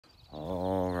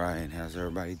All right, how's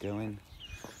everybody doing?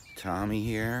 Tommy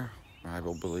here,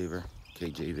 Bible believer,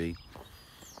 KJV.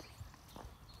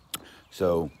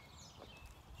 So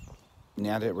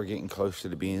now that we're getting closer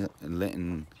to being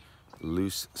letting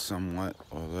loose somewhat,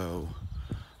 although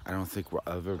I don't think we'll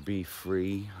ever be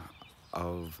free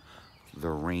of the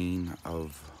reign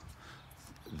of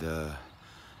the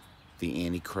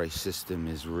antichrist system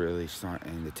is really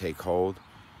starting to take hold.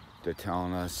 They're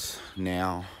telling us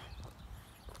now,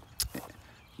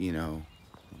 you know,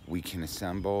 we can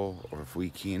assemble, or if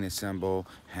we can't assemble,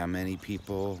 how many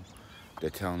people. They're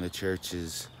telling the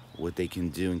churches what they can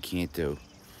do and can't do.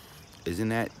 Isn't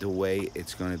that the way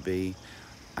it's going to be?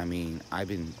 I mean, I've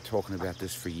been talking about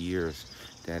this for years,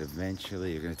 that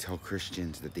eventually they're going to tell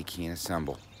Christians that they can't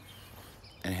assemble,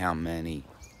 and how many,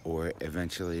 or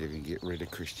eventually they're going to get rid of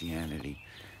Christianity.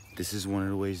 This is one of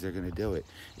the ways they're going to do it.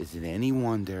 Is it any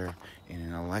wonder in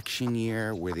an election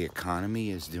year where the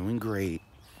economy is doing great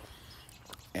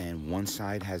and one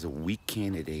side has a weak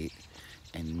candidate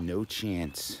and no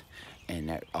chance, and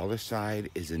that other side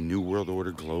is a New World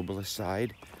Order globalist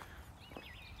side?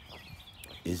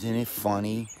 Isn't it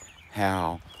funny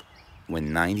how when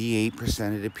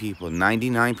 98% of the people,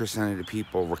 99% of the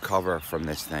people recover from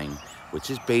this thing, which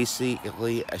is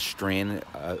basically a strain,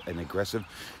 an aggressive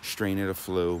strain of the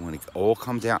flu, when it all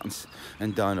comes out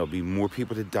and done, there'll be more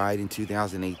people that died in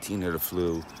 2018 of the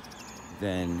flu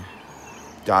than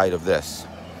died of this.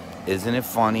 Isn't it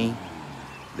funny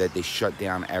that they shut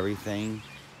down everything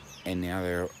and now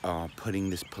they're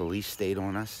putting this police state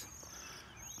on us?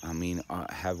 I mean,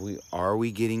 are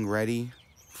we getting ready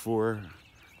for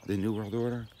the New World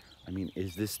Order? I mean,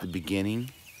 is this the beginning?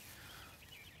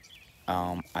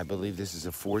 I believe this is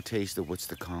a foretaste of what's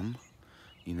to come,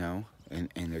 you know, and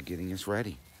they're getting us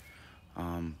ready.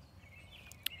 You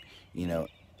know,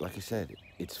 like I said,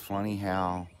 it's funny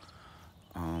how,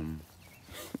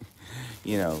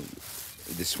 you know,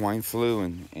 the swine flu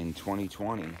in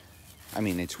 2020,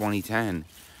 in 2010,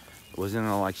 was an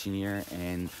election year,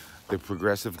 and the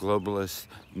progressive globalist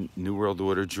New World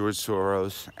Order, George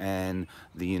Soros, and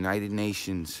the United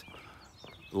Nations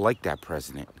liked that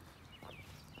president.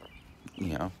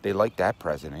 You know, they liked that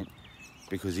president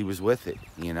because he was with it,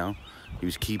 you know. He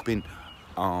was keeping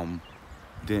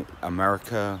the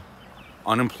America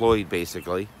unemployed,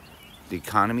 basically. The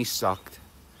economy sucked,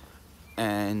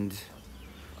 and,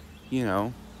 you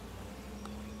know,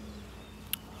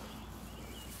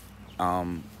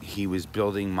 he was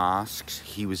building mosques.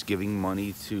 He was giving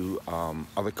money to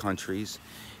other countries.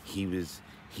 He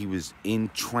was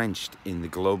entrenched in the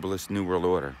globalist New World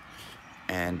Order,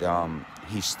 and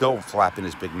he's still flapping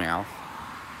his big mouth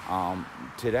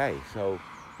today. So,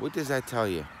 what does that tell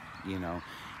you? You know,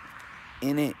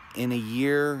 in a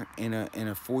year, in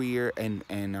a 4 year, and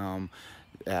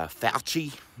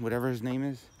Fauci, whatever his name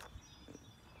is,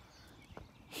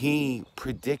 he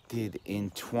predicted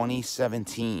in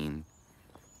 2017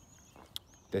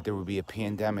 that there would be a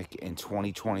pandemic in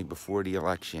 2020 before the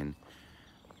election.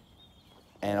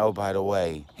 And oh, by the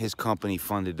way, his company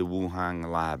funded the Wuhan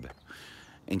lab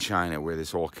in China where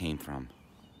this all came from.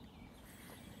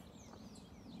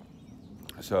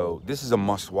 So this is a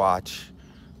must-watch.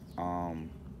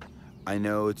 I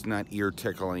know it's not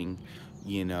ear-tickling,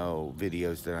 you know,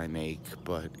 videos that I make,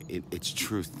 but it's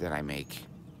truth that I make.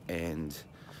 And,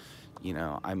 you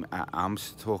know, I'm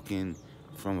talking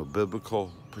from a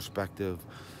biblical perspective.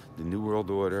 The New World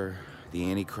Order,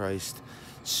 the Antichrist,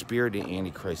 spirit of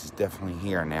Antichrist is definitely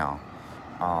here now.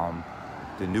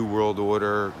 The New World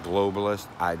Order, globalist,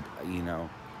 I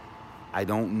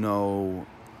don't know.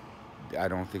 I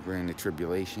don't think we're in the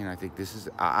tribulation.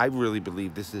 I really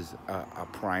believe this is a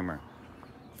primer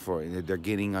for, they're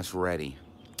getting us ready.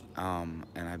 And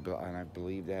I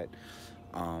believe that.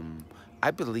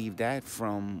 I believe that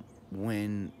from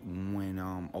when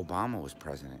Obama was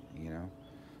president. You know,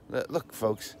 look,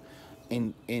 folks.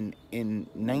 In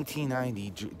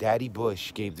 1990, Daddy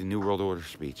Bush gave the New World Order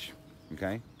speech.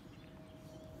 Okay,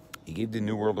 he gave the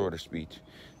New World Order speech.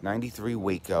 93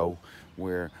 Waco,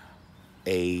 where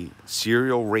a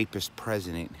serial rapist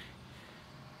president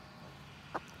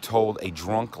told a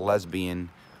drunk lesbian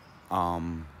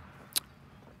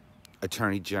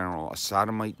attorney general, a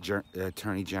sodomite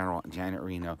attorney general, Janet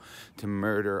Reno, to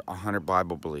murder 100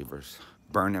 Bible believers,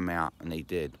 burn them out, and they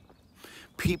did.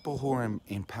 People who are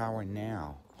in power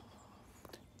now,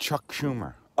 Chuck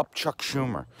Schumer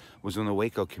was on the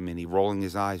Waco committee rolling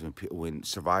his eyes when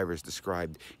survivors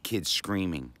described kids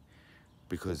screaming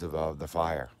because of the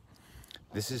fire.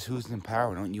 This is who's in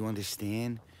power, don't you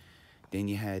understand? Then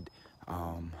you had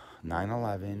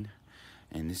 9/11,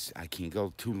 and this, I can't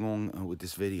go too long with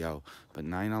this video, but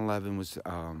 9/11 was,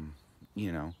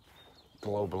 you know,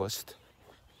 globalist.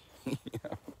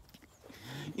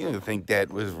 You don't think that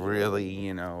was really,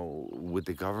 you know, what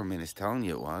the government is telling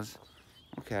you it was.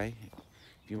 Okay,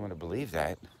 if you want to believe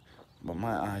that, but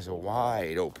my eyes are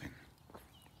wide open.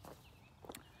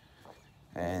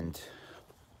 And,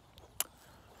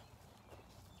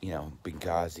 you know,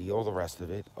 Benghazi, all the rest of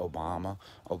it, Obama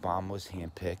was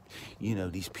handpicked. You know,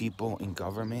 these people in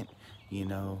government, you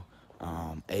know,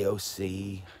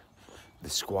 AOC, the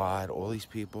squad, all these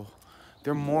people,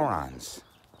 they're morons.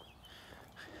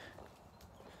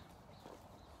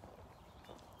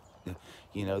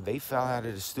 You know, they fell out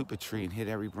of the stupid tree and hit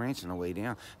every branch on the way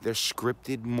down. They're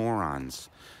scripted morons,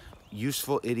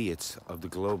 useful idiots of the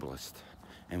globalist.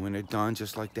 And when they're done,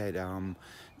 just like that,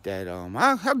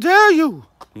 how dare you?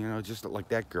 You know, just like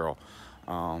that girl.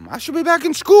 I should be back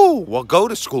in school. Well, go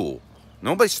to school.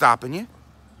 Nobody's stopping you.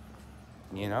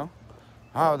 You know?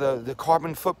 Oh, the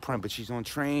carbon footprint, but she's on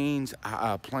trains,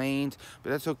 planes, but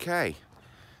that's okay.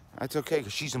 That's okay,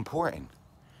 because she's important.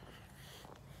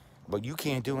 But you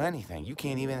can't do anything. You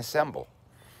can't even assemble.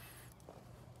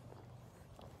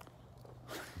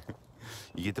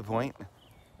 You get the point?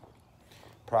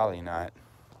 Probably not.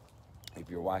 If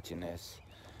you're watching this,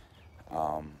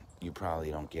 you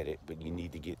probably don't get it, but you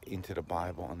need to get into the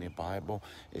Bible, and the Bible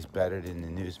is better than the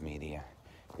news media.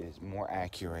 It is more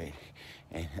accurate,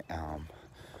 and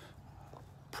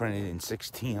printed in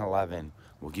 1611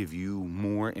 will give you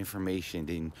more information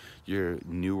than your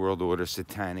New World Order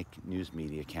satanic news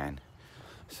media can.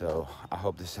 So I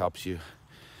hope this helps you.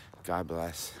 God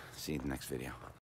bless. See you in the next video.